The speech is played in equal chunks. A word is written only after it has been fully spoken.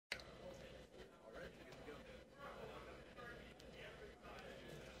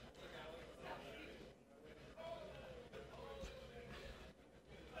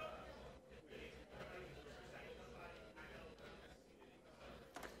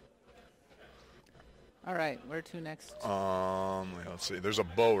All right, where to next? Let's see. There's a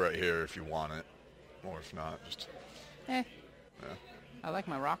bow right here if you want it, or if not, just Eh, yeah, I like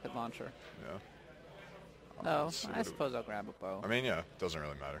my rocket launcher. yeah. Oh, Let's see. I suppose I'll grab a bow. I mean, yeah, doesn't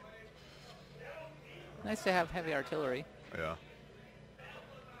really matter. Nice to have heavy artillery. Yeah.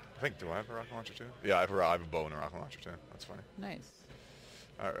 I think, do I have a rocket launcher too? Yeah, I have a bow and a rocket launcher too. That's funny. Nice.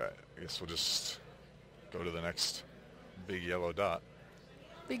 All right. I guess we'll just go to the next big yellow dot.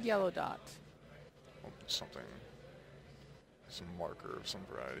 Big yellow dot. Oh, something. Some marker of some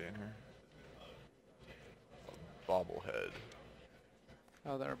variety in here. A bobblehead.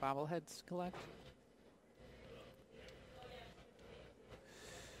 Oh, there are bobbleheads to collect?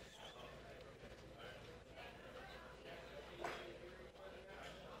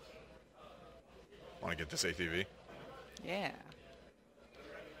 Want to get this ATV? Yeah.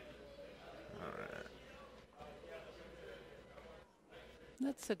 All right.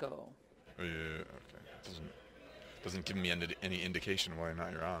 Let's go. Oh, yeah. Okay. Doesn't give me any indication whether or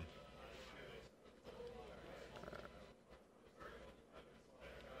not you're on.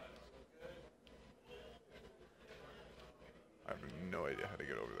 I have no idea how to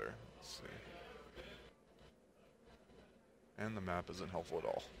get over there. Let's see. And the map isn't helpful at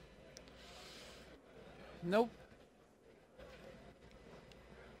all. Nope.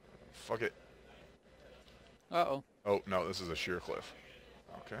 Fuck it. Uh-oh. Oh, no, this is a sheer cliff.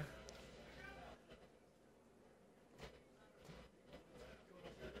 Okay.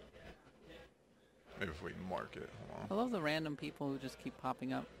 Maybe if we mark it. Hold I on. love the random people who just keep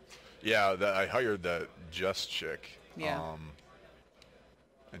popping up. Yeah, I hired that Just chick. Yeah.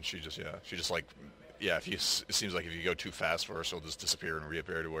 And she just like, yeah, it seems like if you go too fast for her, she'll just disappear and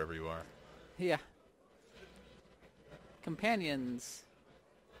reappear to wherever you are. Yeah. Companions.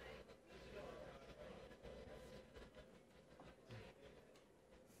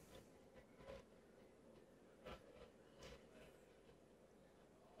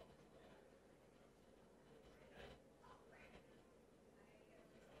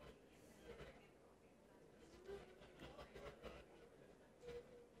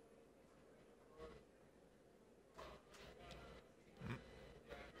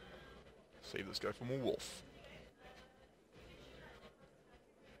 Save this guy from a wolf.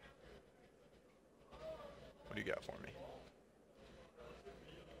 What do you got for me?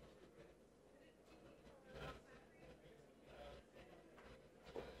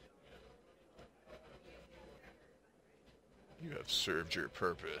 You have served your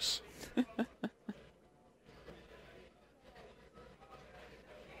purpose.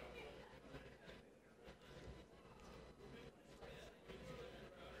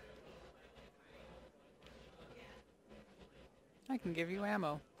 I can give you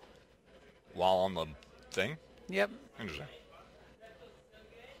ammo. While on the thing? Yep. Interesting.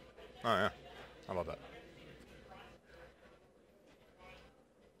 Oh, yeah. How about that?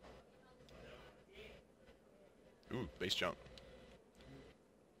 Ooh, base jump.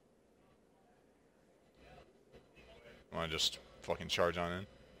 Want to just fucking charge on in? I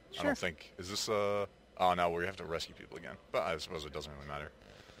Sure. don't think... Is this, Oh, no, we have to rescue people again. But I suppose it doesn't really matter.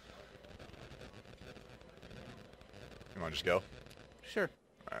 You want to just go? Sure.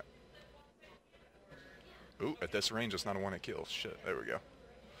 Alright. Ooh, at this range, it's not a one-hit kill. Shit, there we go.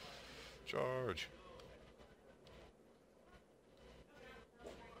 Charge.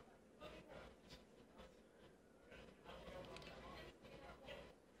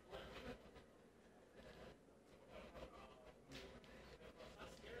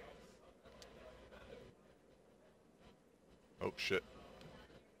 Oh, shit.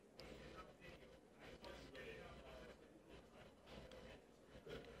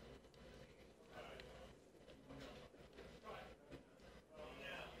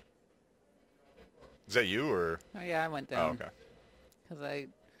 Is that you, or...? Oh yeah, I went Oh, down. okay. Because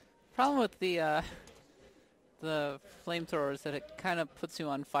problem with the flamethrower is that it kind of puts you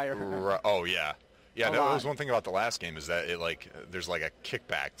on fire. Oh, yeah. Yeah, A that was lot. one thing about the last game, is that it, like, there's, like, a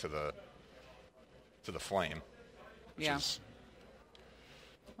kickback to the flame. Which Yeah. is...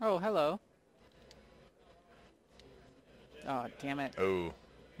 Oh, hello. Oh, damn it. Oh,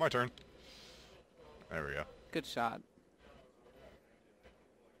 my turn. There we go. Good shot.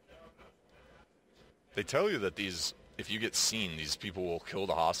 They tell you that these, if you get seen, these people will kill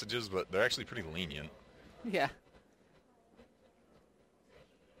the hostages, but they're actually pretty lenient. Yeah.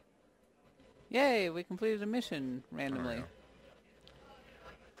 Yay, we completed a mission randomly. go.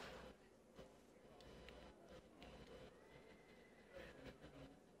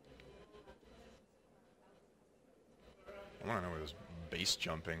 I want to know where this base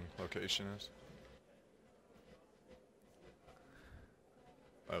jumping location is.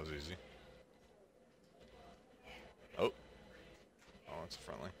 That was easy. that's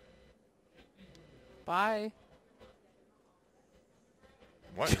friendly. Bye.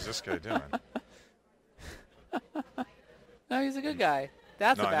 What is this guy doing? No, he's a good guy.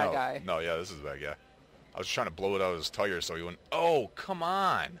 That's No, a I bad know. guy. No, yeah, this is a bad guy. I was trying to blow it out of his tire so he wouldn't. Oh, come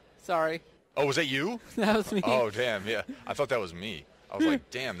on. Sorry. Oh, was that you? That was me. Oh, damn, yeah. I thought that was me. I was like,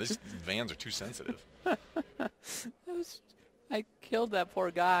 damn, these vans are too sensitive. I killed that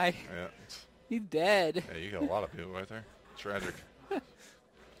poor guy. Yeah. He's dead. Yeah, you got a lot of people right there. Tragic.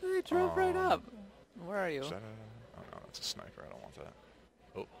 They drove right up. Where are you? Is that a... Oh, no, that's a sniper. I don't want that.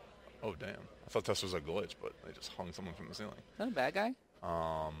 Oh. Oh, damn. I thought this was a glitch, but they just hung someone from the ceiling. Is that a bad guy?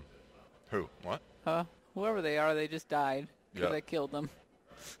 Who? What? Whoever they are, they just died because Yeah. I killed them.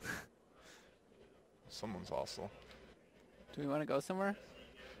 Someone's hostile. Do we want to go somewhere?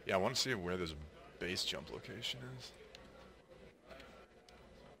 Yeah, I want to see where this base jump location is.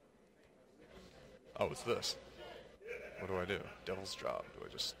 Oh, it's this. What do I do? Devil's Drop. Do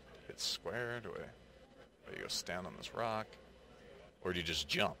I just hit square? Do you go stand on this rock? Or do you just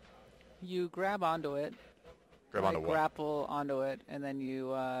jump? You grab onto it. Grab like onto what? grapple onto it, and then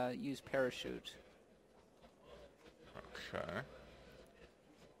you use parachute. Okay.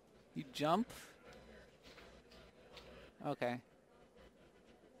 You jump. Okay.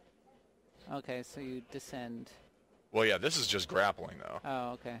 Okay, so you descend. Well, yeah, this is just grappling though.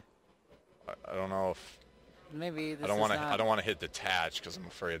 Oh, okay. I don't know if Maybe this I don't is want to. not... I don't want to hit detach because I'm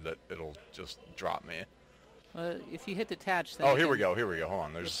afraid that it'll just drop me. Well, if you hit detach, then Oh, you here we can go. Here we go. Hold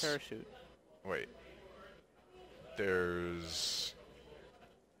on. use There's. parachute. Wait. There's.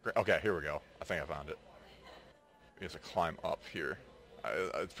 Okay, here we go. I think I found it. You have to climb up here.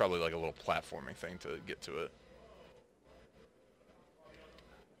 It's probably like a little platforming thing to get to it.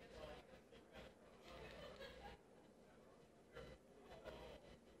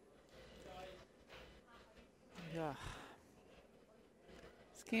 Yeah.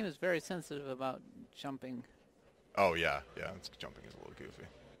 This game is very sensitive about jumping. Oh yeah, yeah. It's, jumping is a little goofy.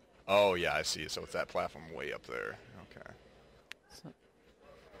 Oh yeah, I see. So it's that platform way up there. Okay. So,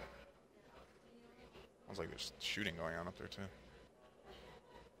 Sounds like there's shooting going on up there too.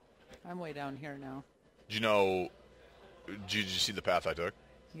 I'm way down here now. Do you know? Did you see the path I took?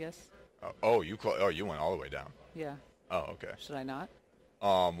 Yes? You went all the way down. Yeah. Oh, okay. Should I not?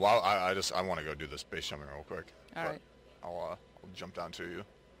 Well, I want to go do this base jumping real quick. All right. I'll jump down to you.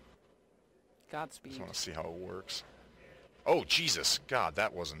 Godspeed. Just want to see how it works. Oh Jesus, God,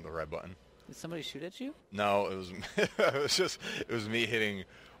 that wasn't the right button. Did somebody shoot at you? No, it was it was me hitting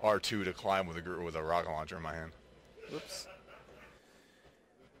R2 to climb with a rocket launcher in my hand. Oops.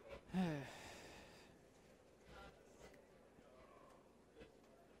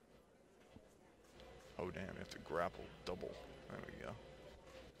 Oh damn, you have to grapple double. There we go.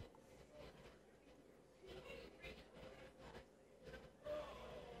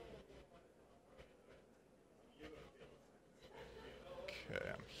 Okay,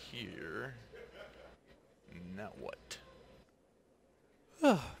 I'm here. Now what?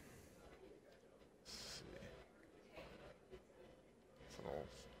 Let's see. It's a little...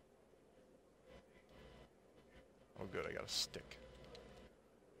 Oh good, I got a stick.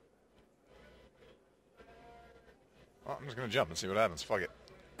 Well, I'm just gonna jump and see what happens. Fuck it.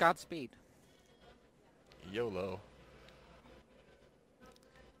 Godspeed. YOLO.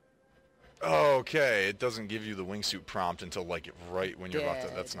 Okay, it doesn't give you the wingsuit prompt until like right when you're about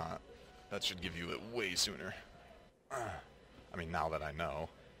to. That's not. That should give you it way sooner. I mean, now that I know.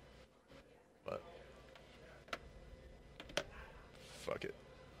 But fuck it.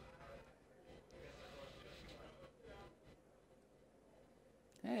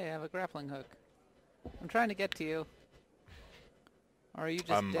 Hey, I have a grappling hook. I'm trying to get to you. Or are you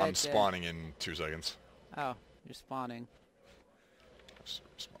just I'm dead? spawning in 2 seconds. Oh, you're spawning. Just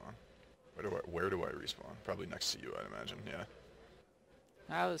respawn. Where do I respawn? Probably next to you, I'd imagine. Yeah.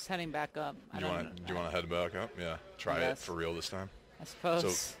 I was heading back up. Do you want to head back up? Yeah. Try it Yes. for real this time. I suppose.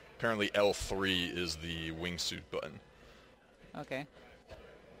 So apparently L3 is the wingsuit button. Okay.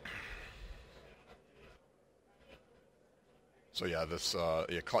 So yeah, this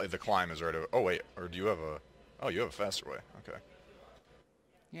the climb is right over. Oh wait, or do you have a? Oh, you have a faster way. Okay.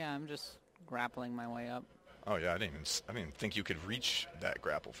 Yeah, I'm just grappling my way up. Oh yeah, I didn't even think you could reach that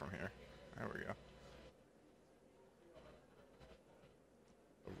grapple from here. There we go.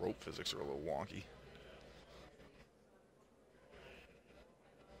 The rope physics are a little wonky.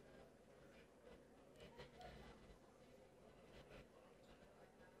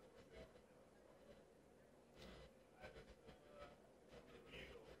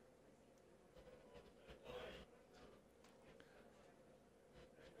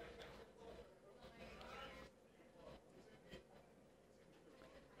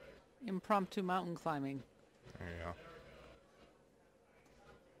 Impromptu mountain climbing. There you go.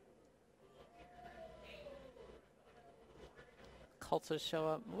 Cultists show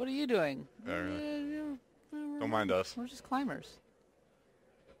up. What are you doing? Yeah, really. Don't mind us. We're just climbers.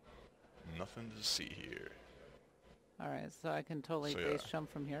 Nothing to see here. Alright, so I can totally So, base yeah.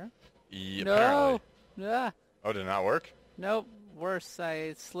 jump from here. Yeah, No! apparently. Ah! Oh, did it not work? Nope. Worse,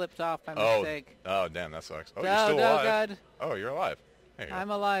 I slipped off by Oh. mistake. Oh, damn, that sucks. Oh, No, you're still no, alive. God. Oh, you're alive. There you go. I'm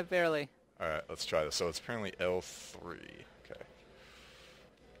alive, barely. All right, let's try this. So it's apparently L3. Okay.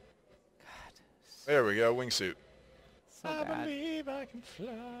 God. There we go. Wingsuit. So bad. believe I can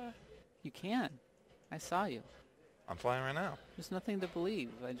fly. You can. I saw you. I'm flying right now. There's nothing to believe.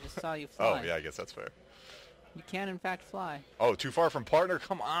 I just saw you Oh, fly. yeah, I guess that's fair. You can, in fact, fly. Oh, too far from partner?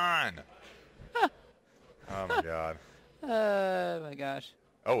 Come on. Oh, my God. Oh, my gosh.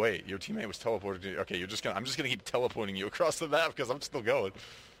 Oh, wait. Your teammate was teleported to you. Okay, I'm just going to keep teleporting you across the map because I'm still going.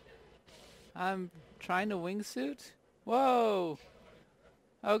 I'm trying to wingsuit. Whoa!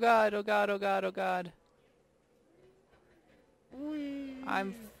 Oh, God, oh, God, oh, God, oh, God.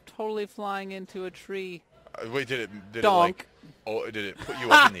 I'm totally flying into a tree. Wait, did it Donk. did it put you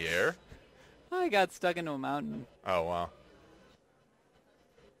up in the air? I got stuck into a mountain. Oh, wow.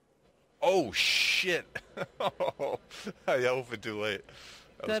 Oh, shit. Oh, I opened too late.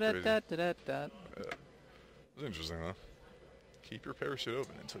 That was crazy. Da-da-da-da-da-da. It was interesting, though. Keep your parachute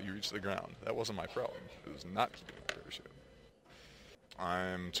open until you reach the ground. That wasn't my problem. It was not keeping my parachute open.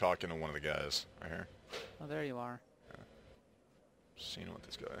 I'm talking to one of the guys right here. Oh, there you are. Seeing what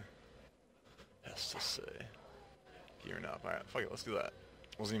this guy has to say. Gearing up. Alright, fuck it, let's do that.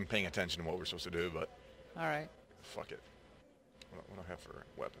 Wasn't even paying attention to what we're supposed to do, but Alright. fuck it. What do I have for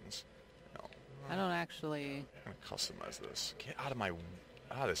weapons? No. I don't actually... I'm gonna customize this. Get out of my...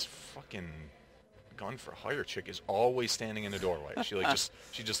 Ah, this fucking gun for hire chick is always standing in the doorway.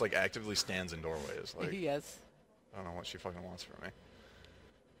 She just like actively stands in doorways. Like, yes. I don't know what she fucking wants from me.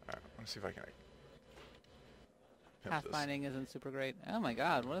 Alright, let's see if I can pimp this. Pathfinding isn't super great. Oh my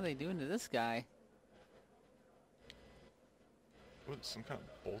god, what are they doing to this guy? Ooh, it's some kind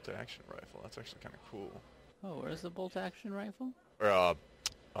of bolt-action rifle. That's actually kind of cool. Oh, where's the bolt-action rifle? Or,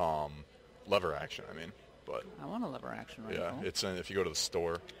 lever action, I mean. But, I want a lever-action rifle. yeah, it's if you go to the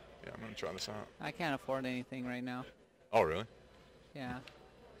store. Yeah, I'm gonna try this out. I can't afford anything right now. Oh, really? Yeah.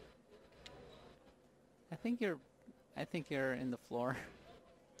 I think you're in the floor.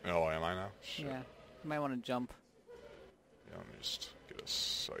 Oh, am I now? Shit. Yeah. You might want to jump. Yeah, let me just get a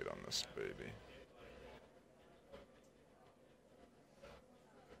sight on this baby.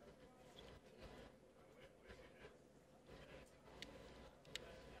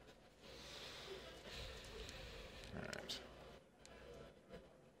 Alright.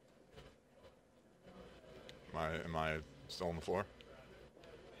 Am I still on the floor?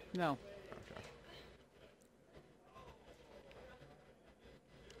 No. Okay.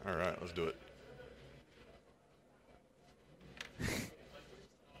 Alright, let's do it.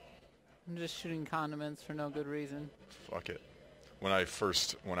 I'm just shooting condiments for no good reason. Fuck it. When I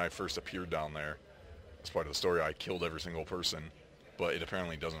first appeared down there, as part of the story, I killed every single person, but it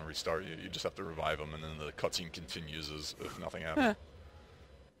apparently doesn't restart you. You just have to revive them, and then the cutscene continues as if nothing happened.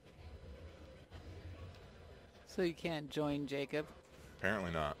 So you can't join Jacob?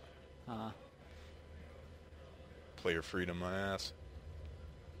 Apparently not. Uh, Player freedom, my ass.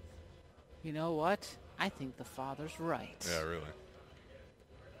 you know what? I think the father's right. Yeah, really.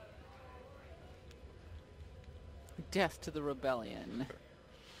 Death to the rebellion.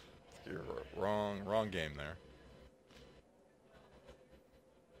 You're wrong game there.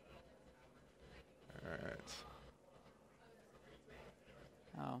 Alright.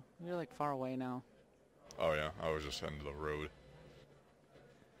 Oh, you're like far away now. Oh yeah, I was just heading to the road.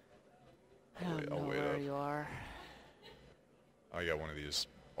 I don't I'll know wait where up. you are. I got one of these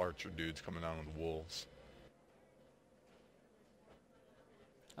archer dudes coming down with wolves.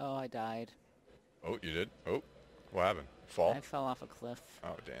 Oh, I died. Oh, you did? Oh, what happened? Fall? I fell off a cliff.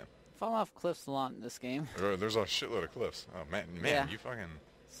 Oh, damn. Fall off cliffs a lot in this game. There's a shitload of cliffs. Oh, man, Yeah. you fucking...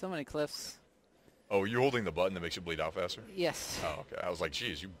 So many cliffs. Oh, you're holding the button that makes you bleed out faster? Yes. Oh, okay. I was like,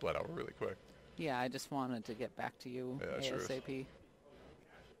 geez, you bled out really quick. Yeah, I just wanted to get back to you Yeah, sure is. ASAP.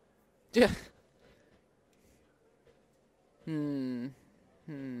 Yeah. Hmm.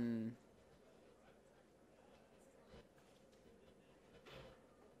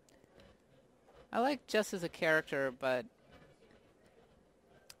 I like Jess as a character, but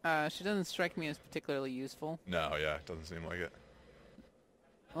she doesn't strike me as particularly useful. No, yeah, it doesn't seem like it.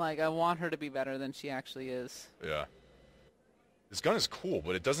 Like, I want her to be better than she actually is. Yeah. This gun is cool,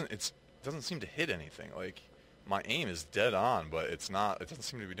 but it doesn't seem to hit anything. Like, My aim is dead on, but it's not. It doesn't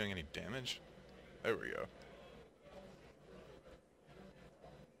seem to be doing any damage. There we go.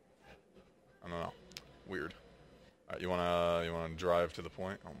 I don't know. Weird. All right, you wanna drive to the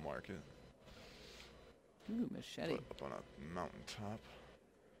point? I'll mark it. Ooh, machete. Put up on a mountaintop.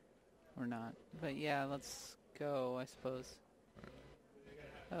 Or not. But yeah, let's go, I suppose.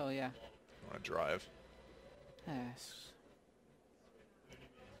 Oh, yeah. You wanna drive? Yes.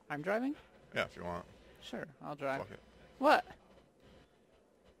 I'm driving? Yeah, if you want. Sure, I'll drive. Fuck it. What?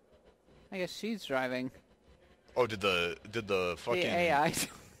 I guess she's driving. Oh, did the fucking The AI.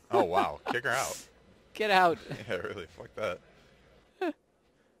 Oh wow, kick her out. Get out. Yeah, really, fuck that.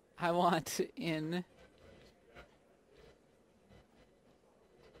 I want in.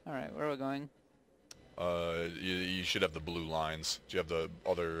 Alright, where are we going? You should have the blue lines. Do you have the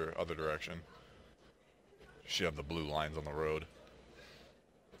other direction? You should have the blue lines on the road.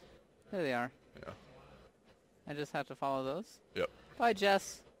 There they are. Yeah. I just have to follow those. Yep. Bye,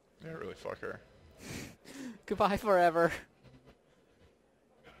 Jess. Yeah, really, fuck her. Goodbye forever.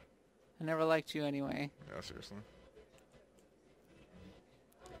 I never liked you anyway. Yeah, seriously.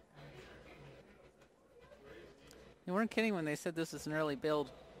 They weren't kidding when they said this is an early build.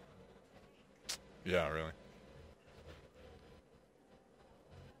 Yeah, really.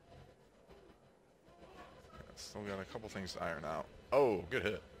 Still got a couple things to iron out. Oh, good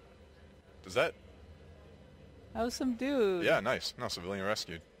hit. Does that? That was some dude. Yeah, nice. No, civilian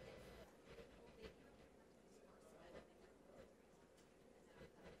rescued.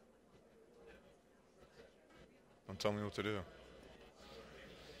 Don't tell me what to do.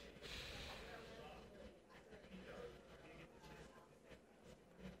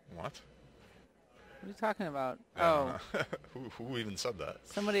 What? What are you talking about? I don't know. Who even said that?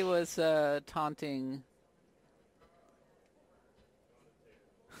 Somebody was taunting.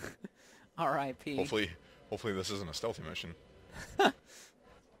 R.I.P. Hopefully this isn't a stealthy mission.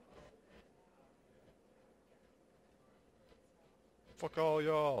 Fuck all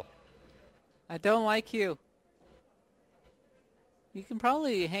y'all. I don't like you. You can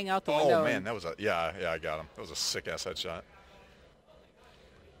probably hang out the window. Oh man, that was a yeah, I got him. That was a sick ass headshot.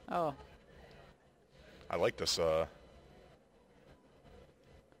 Oh. I like this. Is that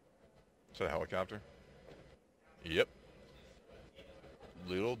a helicopter? Yep.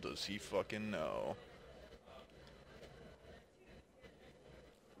 Little does he fucking know.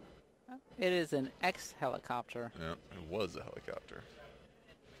 It is an X-helicopter. Yeah, it was a helicopter.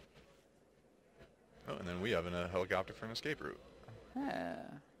 Oh, and then we have a helicopter for an escape route.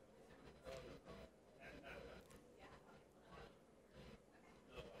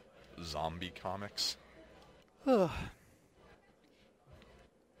 Zombie comics. Oh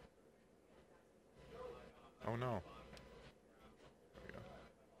Oh no. There we go.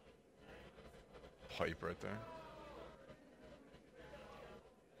 Pipe right there.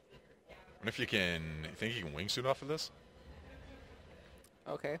 What if you can? You think you can wingsuit off of this?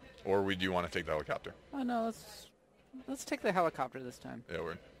 Okay. Or do you want to take the helicopter? Oh no, let's take the helicopter this time. Yeah,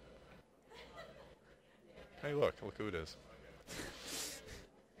 we're. Hey, look who it is.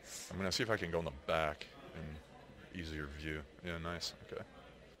 I'm gonna see if I can go in the back and easier view. Yeah, nice. Okay.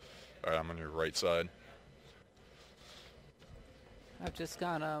 All right, I'm on your right side. I've just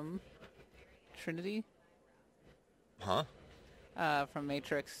got Trinity. Huh? From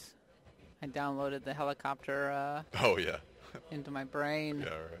Matrix. I downloaded the helicopter Oh yeah. into my brain.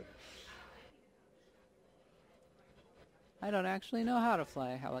 Yeah, all right. I don't actually know how to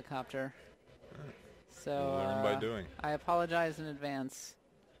fly a helicopter. So Learn by doing. I apologize in advance.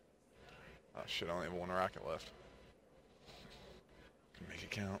 Oh shit! I only have one rocket left. Can make it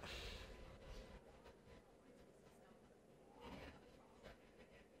count.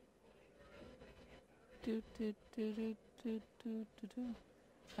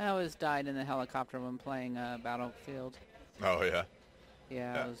 I always died in the helicopter when playing Battlefield. Oh yeah.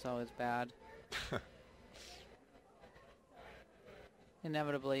 Yeah, it was always bad.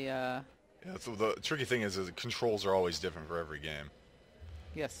 Inevitably, Yeah. So the tricky thing is the controls are always different for every game.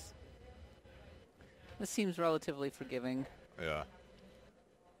 yes. This seems relatively forgiving. Yeah.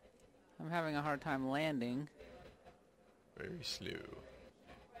 I'm having a hard time landing. Very slow.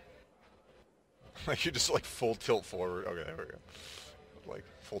 Like you just like full tilt forward. Okay, there we go. Like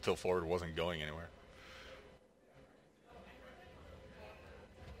full tilt forward wasn't going anywhere.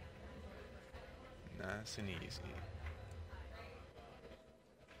 Nice and easy.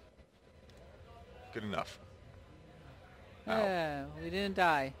 Good enough. Ow. Yeah, we didn't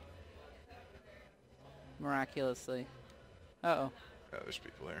die. Miraculously. Uh-oh. Yeah, there's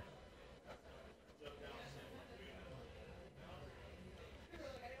people here.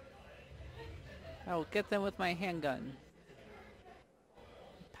 I will get them with my handgun.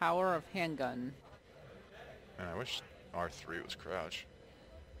 Power of handgun. Man, I wish R3 was crouch.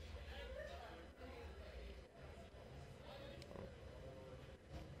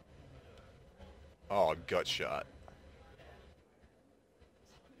 Oh, gut shot.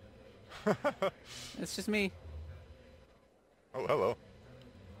 It's just me. Oh, hello.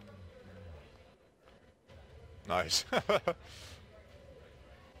 Nice.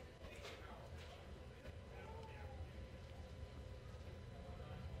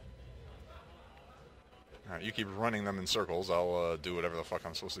 Alright, you keep running them in circles. I'll do whatever the fuck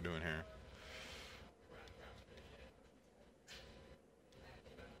I'm supposed to do in here.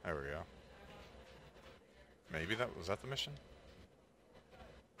 There we go. Maybe was that the mission?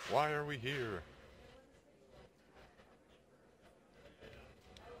 Why are we here?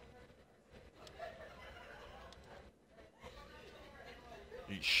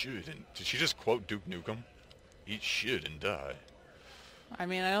 Eat shit and... Did she just quote Duke Nukem? Eat shit and die. I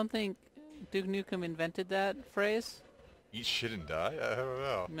mean, I don't think Duke Nukem invented that phrase. Eat shit and die? I don't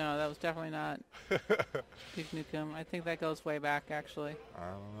know. No, that was definitely not Duke Nukem. I think that goes way back, actually.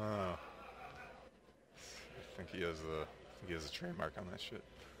 I don't know. I think he has a trademark on that shit.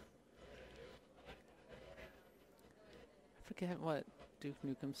 I forget what Duke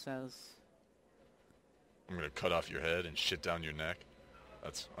Nukem says. I'm gonna cut off your head and shit down your neck.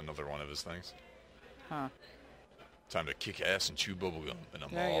 That's another one of his things. Huh. Time to kick ass and chew bubblegum, and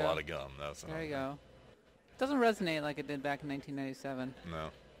I'm There you all go. out of gum. That's There you go. Doesn't resonate like it did back in 1997. No.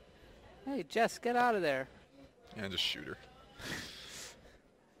 Hey, Jess, get out of there. Yeah, just shoot her.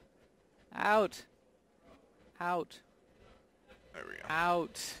 Out. Out. There we go.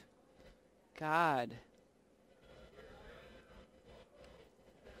 Out. God.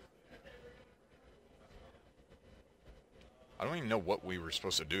 I don't even know what we were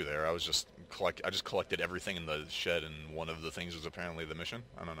supposed to do there. I just collected everything in the shed, and one of the things was apparently the mission.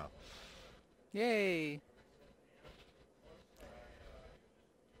 I don't know. Yay.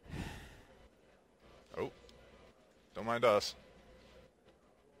 Oh. Don't mind us.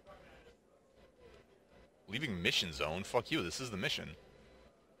 Leaving mission zone? Fuck you, this is the mission.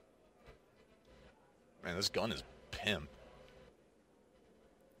 Man, this gun is pimp.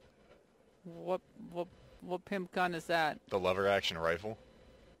 What pimp gun is that? The lever action rifle?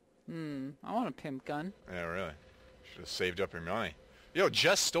 I want a pimp gun. Yeah, really. Should have saved up your money. Yo,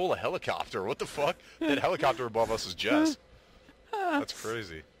 Jess stole a helicopter. What the fuck? That helicopter above us is Jess. That's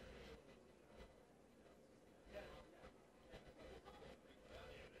crazy.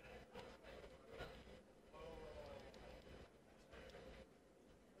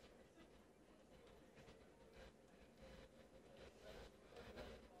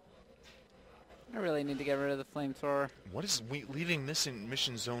 I really need to get rid of the flamethrower. What does leaving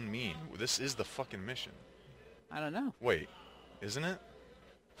mission zone mean? This is the fucking mission. I don't know. Wait, isn't it?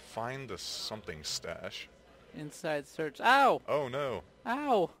 Find the something stash. Inside search. Ow! Oh no.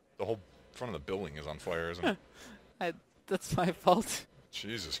 Ow! The whole front of the building is on fire, isn't it? That's my fault.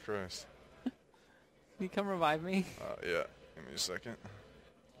 Jesus Christ. Can you come revive me? Yeah. Give me a second.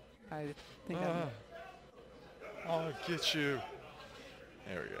 I think I'm... I'll get you.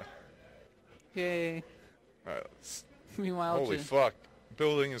 There we go. Yay. Alright, Meanwhile, holy fuck.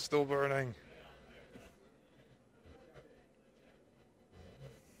 Building is still burning.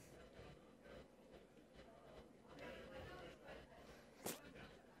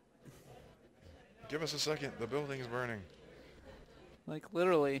 Give us a second. The building is burning. like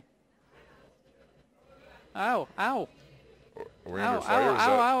literally. Ow! Ow! Are we Ow! under Ow! fire? Ow! Is that...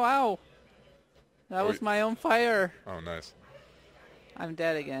 Ow! Ow! That was my own fire. Oh, nice. I'm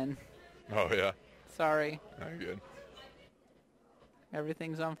dead again. Oh, yeah. Sorry. No, you're good.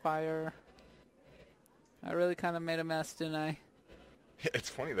 Everything's on fire. I really kind of made a mess, didn't I? It's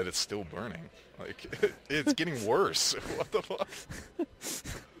funny that it's still burning. Like, it's getting worse. What the fuck?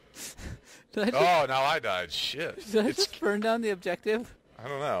 Oh, now I died. Shit. Did I just burn down the objective? I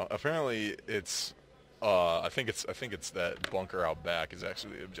don't know. Apparently, it's. I think it's that bunker out back is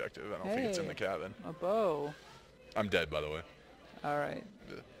actually the objective. I don't think it's in the cabin. A bow. I'm dead, by the way. All right.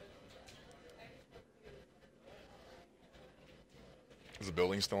 Is the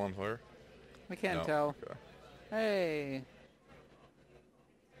building still on fire? I can't No. tell. Okay. Hey.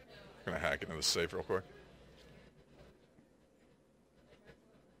 I'm gonna hack into the safe real quick.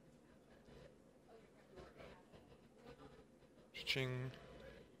 Ching.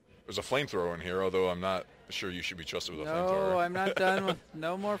 There's a flamethrower in here, although I'm not sure you should be trusted with a flamethrower. No, I'm not done with...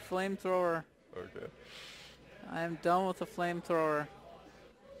 No more flamethrower. Okay. I am done with the flamethrower.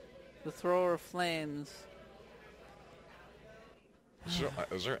 The thrower of flames.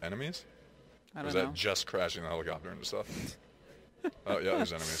 Is there enemies? I Or is don't that know. just crashing the helicopter into stuff? Oh, yeah,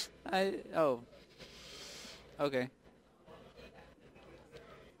 there's enemies. Oh. Okay.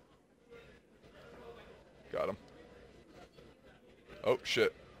 Got him. Oh,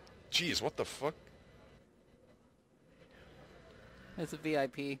 shit. Jeez, what the fuck? It's a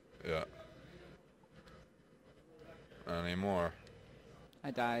VIP. Yeah. Not anymore.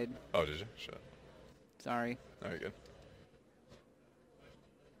 I died. Oh, did you? Shit. Sorry. There you go.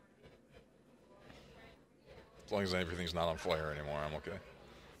 As long as everything's not on fire anymore, I'm okay.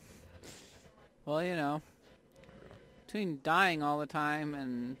 Well, you know, between dying all the time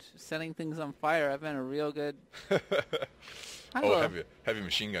and setting things on fire, I've been a real good... Oh, heavy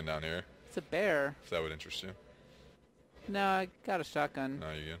machine gun down here, It's a bear. if that would interest you. No, I got a shotgun.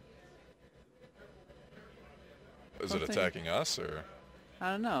 No, you good? Is it Something- attacking us, or?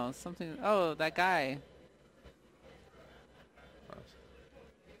 I don't know. Something... Oh, that guy.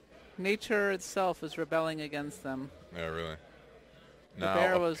 Nature itself is rebelling against them. Yeah, really. The Now,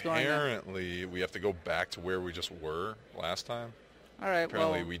 bear was going up. apparently, we have to go back to where we just were last time. All right,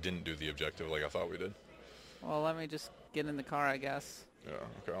 Apparently, well... we didn't do the objective like I thought we did. Well, let me just get in the car, I guess. Yeah,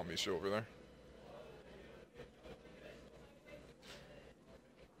 okay, I'll meet you over there.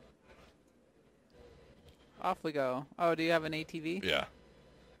 Off we go. Oh, do you have an ATV? Yeah.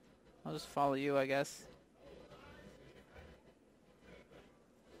 I'll just follow you, I guess.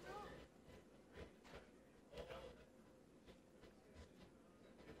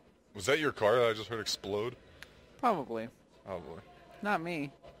 Was that your car that I just heard explode? Probably. Oh, boy. Not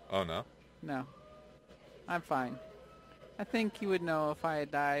me. Oh, no? No. I'm fine. I think you would know if I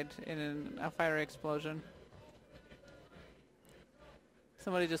had died in a fire explosion.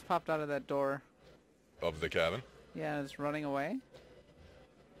 Somebody just popped out of that door. Of the cabin? Yeah, and it's running away.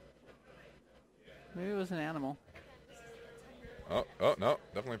 Maybe it was an animal. Oh, no,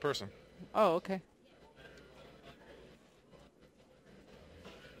 definitely a person. Oh, okay.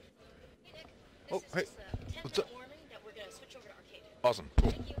 Oh, hey, what's up? Warming that we're gonna switch over to arcade. Awesome,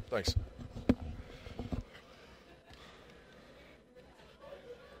 cool, thanks.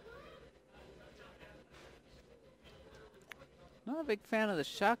 Not a big fan of the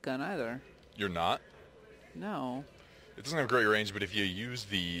shotgun either. You're not? No. It doesn't have great range, but if you use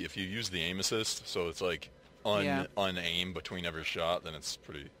the aim assist, so it's like Yeah. unaim between every shot, then it's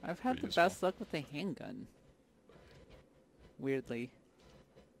pretty. I've had pretty the useful. best luck with the handgun. Weirdly.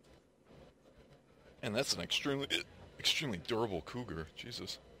 And that's an extremely durable Cougar.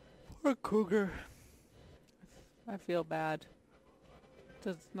 Jesus. Poor cougar. I feel bad.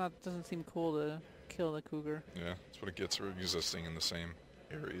 Doesn't seem cool to kill the cougar. Yeah, that's what it gets for existing in the same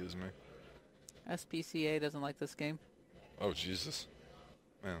area as me. SPCA doesn't like this game. Oh Jesus,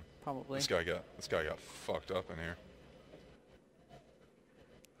 man, Probably. this guy got fucked up in here.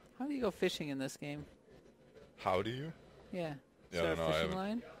 How do you go fishing in this game? How do you? Yeah. Is Yeah, I there don't know, a I fishing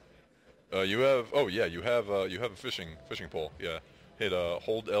haven't. line? You have. Oh yeah, you have a fishing pole. Yeah, hit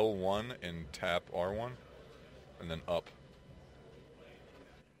hold L1 and tap R1, and then up.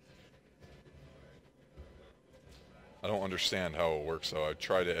 I don't understand how it works though. I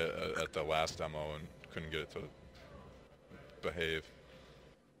tried it at the last demo and couldn't get it to behave.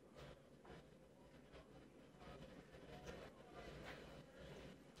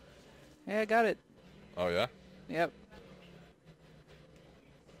 Hey, I got it. Oh yeah? Yep.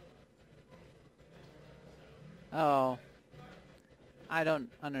 Oh. I don't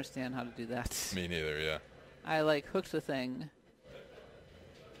understand how to do that. Me neither, yeah. I like hooked the thing.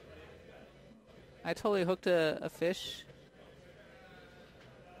 I totally hooked a fish.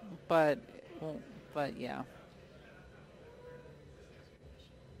 But yeah.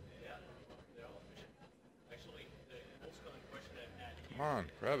 Come on,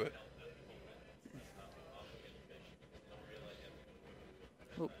 grab it.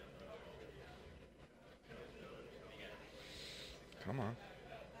 Oop. Come on.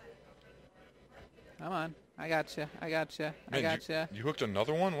 Come on. I gotcha. I gotcha. I Man, gotcha. You hooked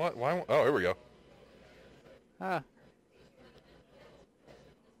another one? What? Why? Oh, here we go. Ah.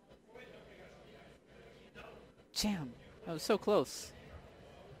 Jam. That was so close.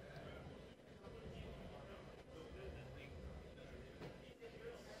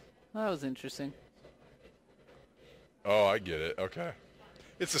 That was interesting. Oh, I get it. Okay.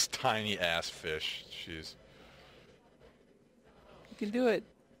 It's this tiny ass fish. Jeez. You can do it.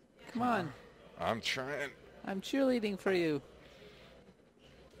 Come on. I'm trying. I'm cheerleading for you.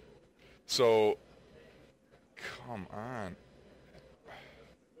 So, come on.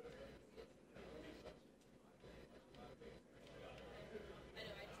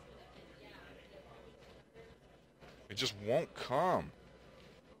 It just won't come.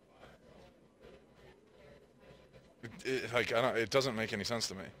 Like, I don't. It doesn't make any sense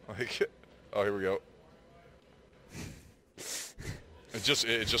to me. Like, oh, here we go. It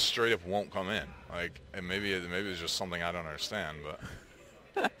just straight up won't come in. Like, and maybe it's just something I don't understand,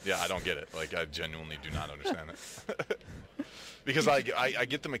 but yeah, I don't get it. Like, I genuinely do not understand it. Because I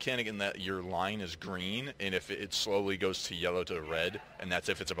get the mechanic in that your line is green, and if it slowly goes to yellow to red, and that's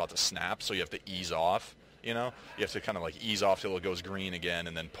if it's about to snap, so you have to ease off, you know? You have to kind of like ease off till it goes green again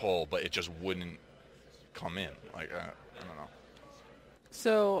and then pull, but it just wouldn't come in. Like, I don't know.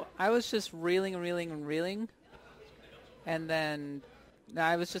 So I was just reeling, and then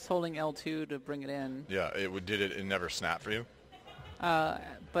I was just holding L2 to bring it in. Yeah, it never snapped for you?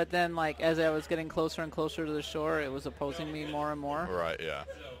 But then, like, as I was getting closer and closer to the shore, it was opposing me more and more. Right, yeah.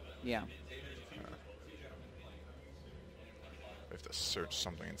 Yeah. We have to search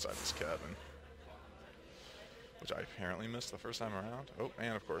something inside this cabin, which I apparently missed the first time around. Oh,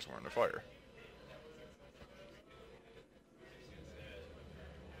 and of course we're under fire.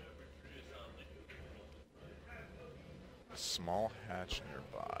 A small hatch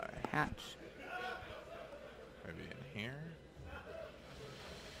nearby. Hatch. Maybe in here?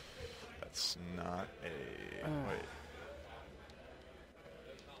 That's not a... Wait.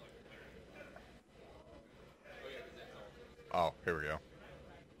 Oh, here we go.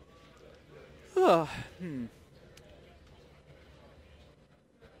 Oh,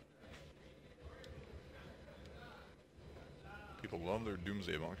 People love their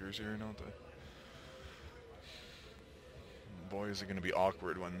doomsday bunkers here, don't they? Boy, is it going to be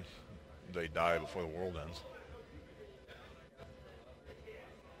awkward when they die before the world ends.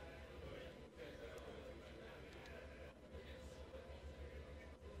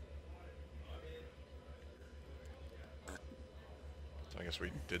 So I guess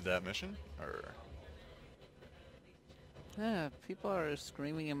we did that mission, or... yeah, people are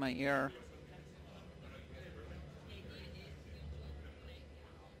screaming in my ear.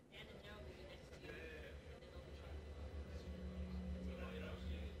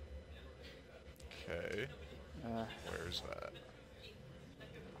 Okay. Where's that?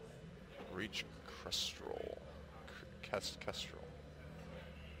 Reach Kestrel. Kestrel.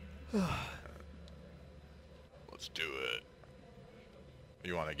 Let's do it.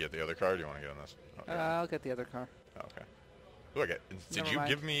 You want to get the other car? Or do you want to get on this? Okay. I'll get the other car. Okay. Look at. Did Never you mind.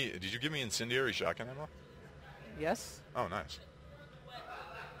 give me? Did you give me incendiary shotgun ammo? Yes? Oh, nice.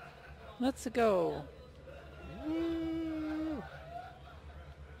 Let's go. Woo!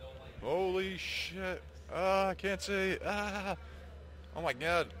 Holy shit! Ah, I can't see. Ah! Oh my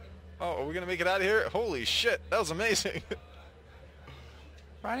god! Oh, are we gonna make it out of here? Holy shit! That was amazing.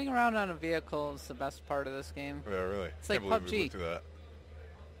 Riding around on a vehicle is the best part of this game. Yeah, really. It's like Can't believe we PUBG. went through that.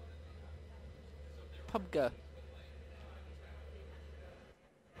 PUBG.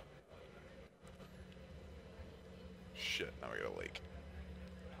 Shit! Now we got a lake.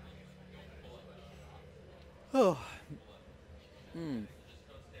 Oh.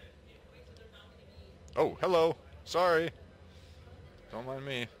 Oh, hello. Sorry. Don't mind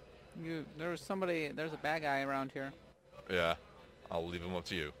me. There's a bad guy around here. Yeah. I'll leave him up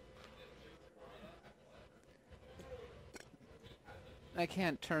to you. I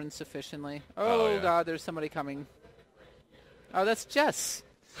can't turn sufficiently. Oh, Oh, yeah. God, there's somebody coming. Oh, that's Jess.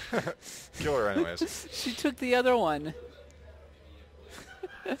 Kill her anyways. She took the other one.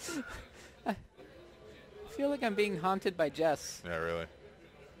 I feel like I'm being haunted by Jess. Yeah, really.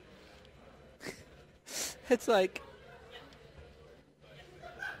 It's like,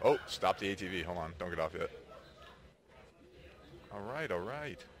 Oh, stop the ATV. Hold on. Don't get off yet. All right, all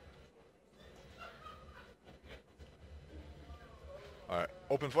right. All right,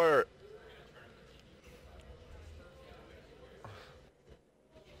 open fire.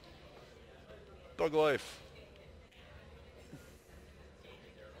 Dog life.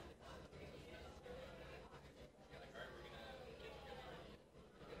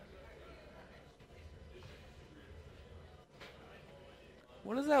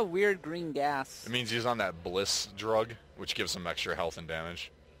 what is that weird green gas? It means he's on that bliss drug, which gives him extra health and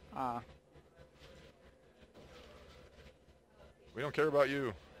damage. Ah, We don't care about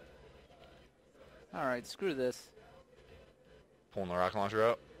you. all right, screw this. Pulling the rocket launcher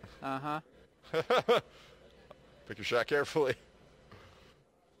out. Uh-huh. Pick your shot carefully.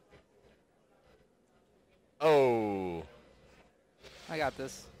 Oh. I got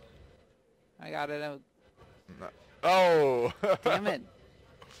this. I got it. Oh, No. Oh. damn it.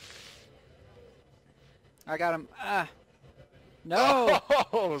 I got him. Ah. No.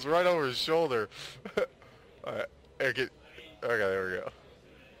 Oh, it was right over his shoulder. All right. Okay, there we go.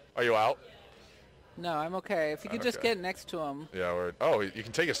 Are you out? No, I'm okay. If you could just Okay. get next to him. Yeah, you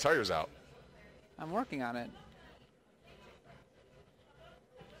can take his tires out. I'm working on it.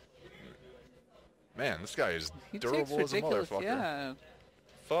 Man, this guy is He takes durable as a ridiculous. motherfucker. Yeah.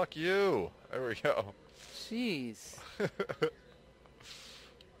 Fuck you. There we go. Jeez.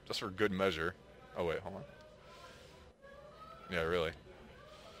 Just for good measure. Oh, wait, hold on. Yeah, really.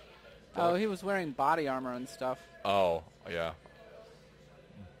 Oh, he was wearing body armor and stuff. Oh, yeah.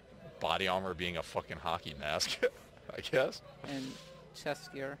 Body armor being a fucking hockey mask, I guess. And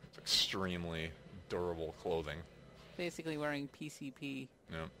chest gear. It's extremely durable clothing. Basically wearing PCP.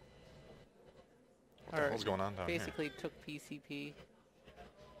 Yeah. What the hell's going on down here? Basically took PCP.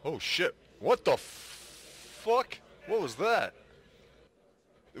 Oh, shit. What the fuck? What was that?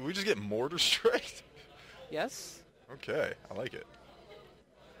 Did we just get mortar striked? Yes? Okay, I like it.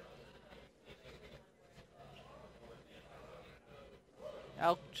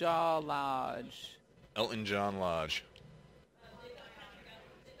 Elkjaw Lodge. Elton John Lodge.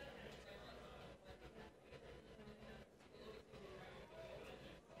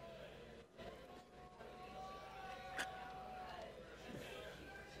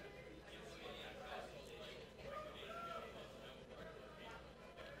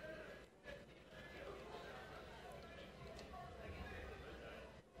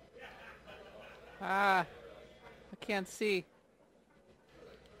 Ah, I can't see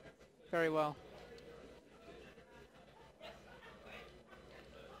very well.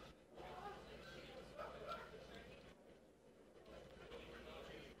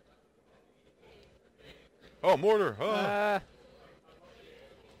 Oh, mortar! Ah.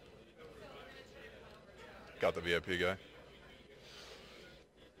 Got the VIP guy.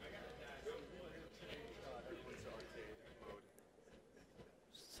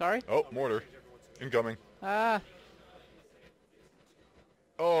 Sorry? Oh, mortar. Incoming. Ah,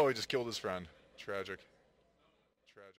 Oh, he just killed his friend. Tragic.